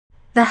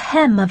The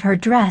hem of her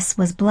dress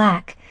was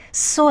black,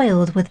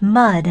 soiled with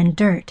mud and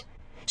dirt.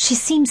 She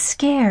seemed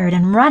scared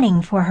and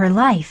running for her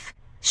life.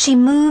 She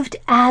moved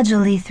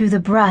agilely through the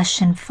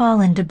brush and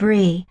fallen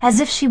debris, as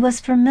if she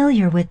was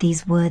familiar with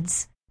these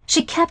woods.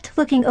 She kept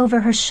looking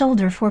over her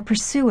shoulder for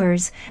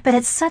pursuers, but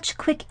at such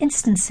quick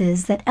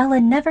instances that Ella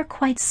never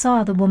quite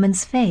saw the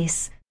woman's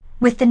face.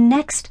 With the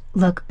next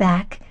look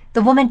back,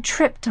 the woman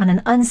tripped on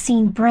an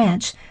unseen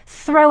branch,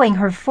 throwing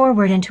her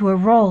forward into a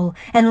roll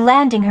and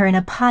landing her in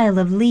a pile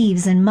of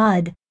leaves and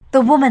mud.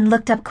 The woman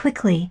looked up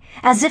quickly,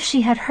 as if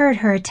she had heard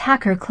her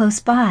attacker close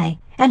by,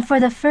 and for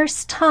the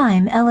first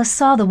time Ella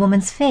saw the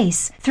woman's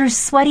face through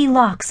sweaty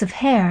locks of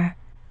hair.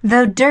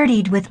 Though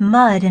dirtied with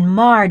mud and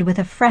marred with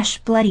a fresh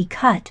bloody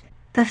cut,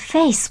 the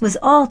face was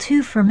all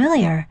too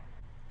familiar.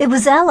 It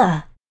was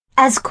Ella.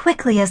 As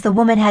quickly as the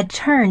woman had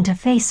turned to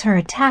face her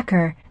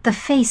attacker, the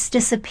face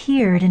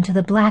disappeared into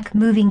the black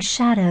moving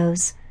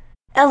shadows.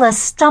 Ella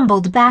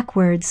stumbled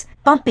backwards,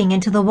 bumping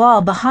into the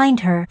wall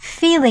behind her,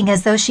 feeling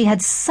as though she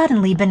had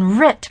suddenly been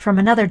ripped from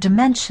another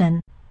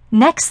dimension.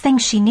 Next thing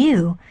she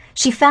knew,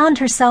 she found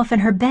herself in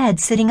her bed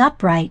sitting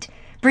upright,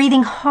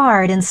 breathing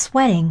hard and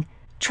sweating,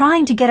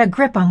 trying to get a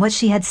grip on what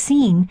she had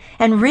seen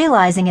and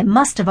realizing it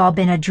must have all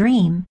been a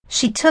dream.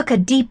 She took a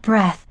deep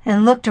breath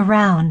and looked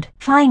around,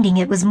 finding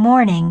it was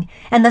morning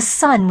and the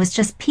sun was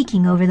just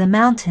peeking over the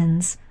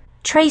mountains.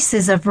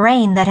 Traces of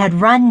rain that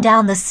had run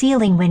down the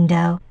ceiling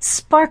window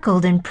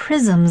sparkled in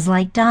prisms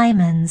like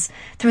diamonds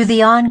through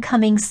the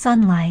oncoming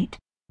sunlight.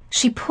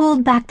 She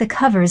pulled back the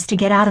covers to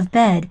get out of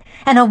bed,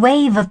 and a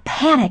wave of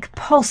panic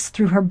pulsed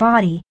through her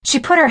body. She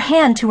put her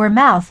hand to her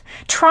mouth,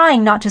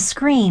 trying not to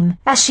scream,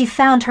 as she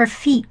found her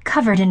feet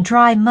covered in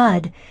dry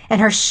mud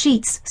and her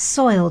sheets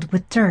soiled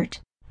with dirt.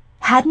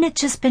 Hadn't it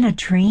just been a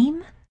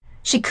dream?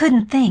 She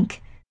couldn't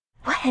think.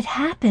 What had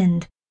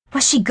happened?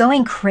 Was she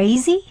going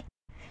crazy?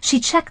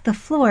 She checked the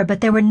floor, but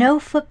there were no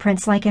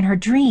footprints like in her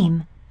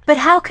dream. But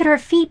how could her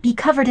feet be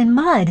covered in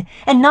mud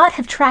and not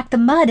have tracked the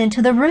mud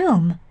into the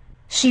room?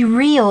 She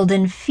reeled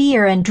in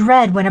fear and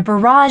dread when a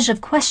barrage of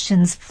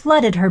questions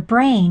flooded her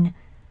brain.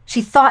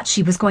 She thought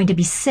she was going to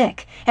be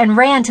sick and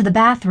ran to the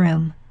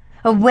bathroom.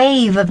 A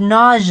wave of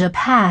nausea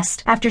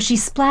passed after she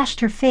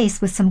splashed her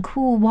face with some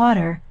cool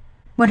water.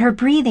 When her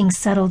breathing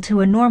settled to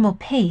a normal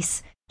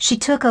pace, she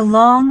took a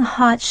long,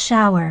 hot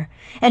shower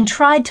and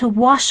tried to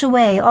wash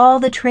away all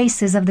the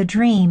traces of the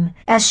dream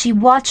as she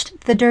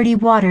watched the dirty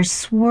water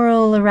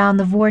swirl around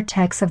the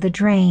vortex of the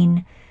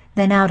drain,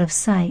 then out of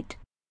sight.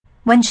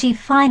 When she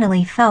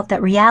finally felt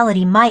that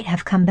reality might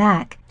have come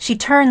back, she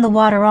turned the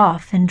water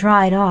off and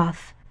dried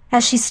off.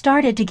 As she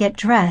started to get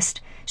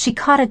dressed, she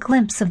caught a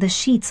glimpse of the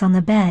sheets on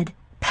the bed.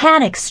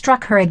 Panic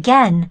struck her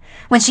again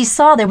when she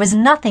saw there was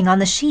nothing on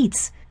the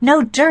sheets.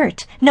 No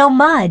dirt, no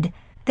mud.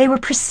 They were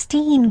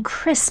pristine,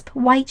 crisp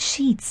white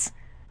sheets.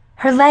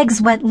 Her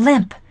legs went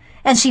limp,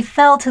 and she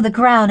fell to the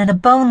ground in a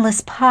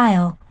boneless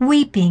pile,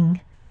 weeping.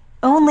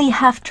 Only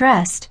half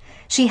dressed,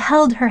 she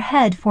held her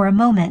head for a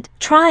moment,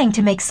 trying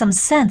to make some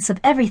sense of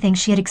everything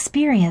she had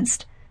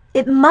experienced.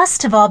 It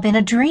must have all been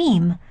a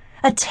dream,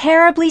 a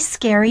terribly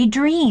scary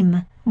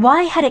dream.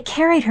 Why had it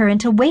carried her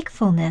into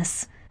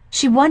wakefulness?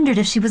 She wondered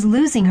if she was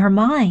losing her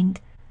mind.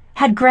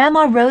 Had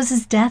Grandma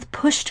Rose's death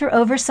pushed her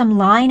over some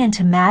line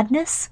into madness?